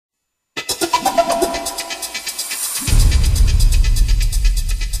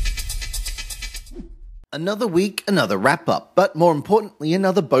Another week, another wrap-up, but more importantly,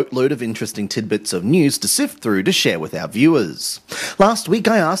 another boatload of interesting tidbits of news to sift through to share with our viewers. Last week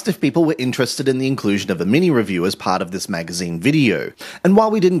I asked if people were interested in the inclusion of a mini-review as part of this magazine video, and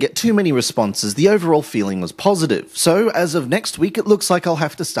while we didn't get too many responses, the overall feeling was positive, so as of next week it looks like I'll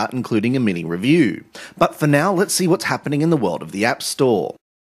have to start including a mini-review. But for now, let's see what's happening in the world of the App Store.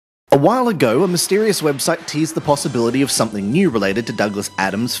 A while ago, a mysterious website teased the possibility of something new related to Douglas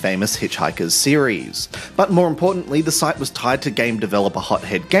Adams' famous Hitchhikers series. But more importantly, the site was tied to game developer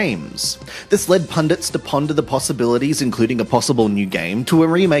Hothead Games. This led pundits to ponder the possibilities, including a possible new game, to a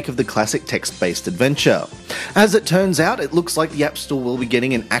remake of the classic text-based adventure. As it turns out, it looks like the App Store will be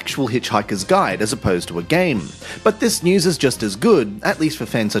getting an actual Hitchhiker's Guide as opposed to a game. But this news is just as good, at least for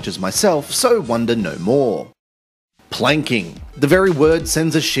fans such as myself, so wonder no more. Planking. The very word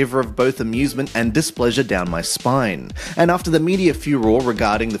sends a shiver of both amusement and displeasure down my spine, and after the media furore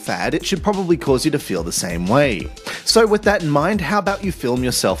regarding the fad, it should probably cause you to feel the same way. So with that in mind, how about you film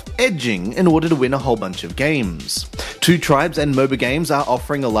yourself edging in order to win a whole bunch of games? Two Tribes and MOBA Games are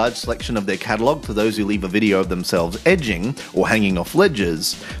offering a large selection of their catalogue for those who leave a video of themselves edging or hanging off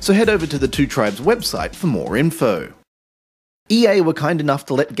ledges, so head over to the Two Tribes website for more info. EA were kind enough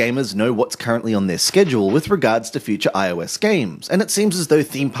to let gamers know what's currently on their schedule with regards to future iOS games, and it seems as though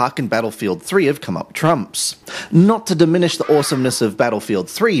Theme Park and Battlefield 3 have come up trumps. Not to diminish the awesomeness of Battlefield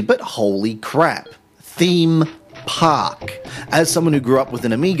 3, but holy crap. Theme Park. As someone who grew up with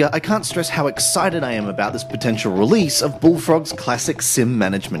an Amiga, I can't stress how excited I am about this potential release of Bullfrog's classic sim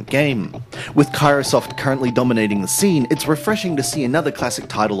management game. With Kairosoft currently dominating the scene, it's refreshing to see another classic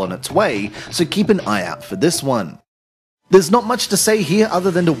title on its way, so keep an eye out for this one. There's not much to say here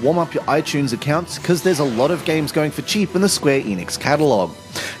other than to warm up your iTunes accounts, because there's a lot of games going for cheap in the Square Enix catalogue.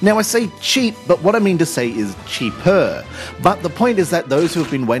 Now I say cheap, but what I mean to say is cheaper. But the point is that those who have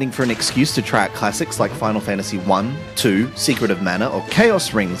been waiting for an excuse to try out classics like Final Fantasy 1, 2, Secret of Mana or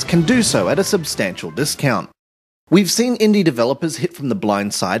Chaos Rings can do so at a substantial discount. We've seen indie developers hit from the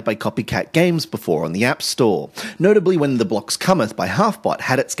blind side by copycat games before on the App Store, notably when The Blox Cometh by Halfbot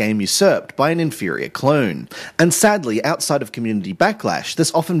had its game usurped by an inferior clone. And sadly, outside of community backlash,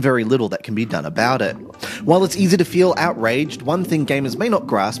 there's often very little that can be done about it. While it's easy to feel outraged, one thing gamers may not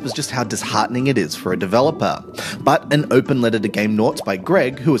grasp is just how disheartening it is for a developer. But an open letter to Game Naughts by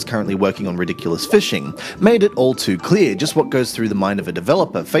Greg, who is currently working on Ridiculous Fishing, made it all too clear just what goes through the mind of a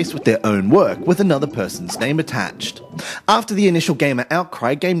developer faced with their own work with another person's name attached. After the initial gamer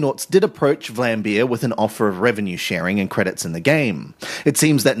outcry, Game Naughts did approach Vlambeer with an offer of revenue sharing and credits in the game. It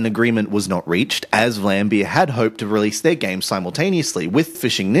seems that an agreement was not reached, as Vlambeer had hoped to release their game simultaneously with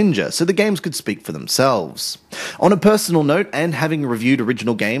Fishing Ninja so the games could speak for themselves. On a personal note, and having reviewed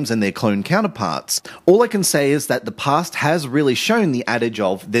original games and their clone counterparts, all I can say is that the past has really shown the adage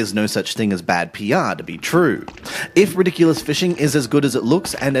of "there's no such thing as bad PR" to be true. If Ridiculous Fishing is as good as it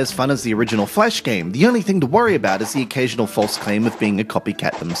looks and as fun as the original Flash game, the only thing to worry about is the occasional false claim of being a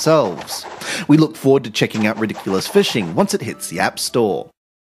copycat themselves. We look forward to checking out Ridiculous Fishing once it hits the App Store.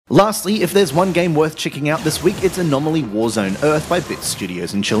 Lastly, if there's one game worth checking out this week, it's Anomaly Warzone Earth by Bit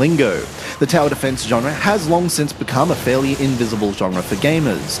Studios in Chilingo. The tower defense genre has long since become a fairly invisible genre for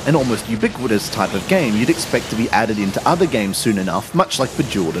gamers, an almost ubiquitous type of game you'd expect to be added into other games soon enough, much like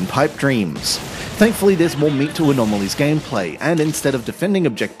Bejeweled and Pipe Dreams. Thankfully, there's more meat to Anomaly's gameplay, and instead of defending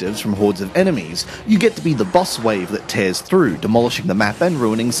objectives from hordes of enemies, you get to be the boss wave that tears through, demolishing the map and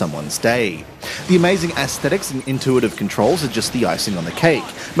ruining someone's day. The amazing aesthetics and intuitive controls are just the icing on the cake,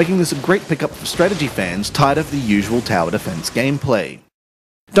 making this a great pickup for strategy fans tired of the usual tower defense gameplay.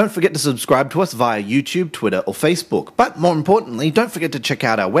 Don't forget to subscribe to us via YouTube, Twitter or Facebook, but more importantly, don't forget to check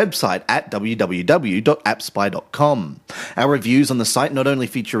out our website at www.appspy.com. Our reviews on the site not only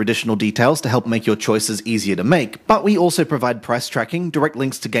feature additional details to help make your choices easier to make, but we also provide price tracking, direct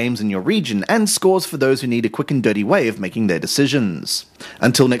links to games in your region, and scores for those who need a quick and dirty way of making their decisions.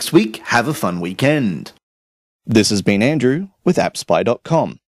 Until next week, have a fun weekend. This has been Andrew with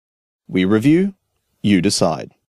AppSpy.com. We review, you decide.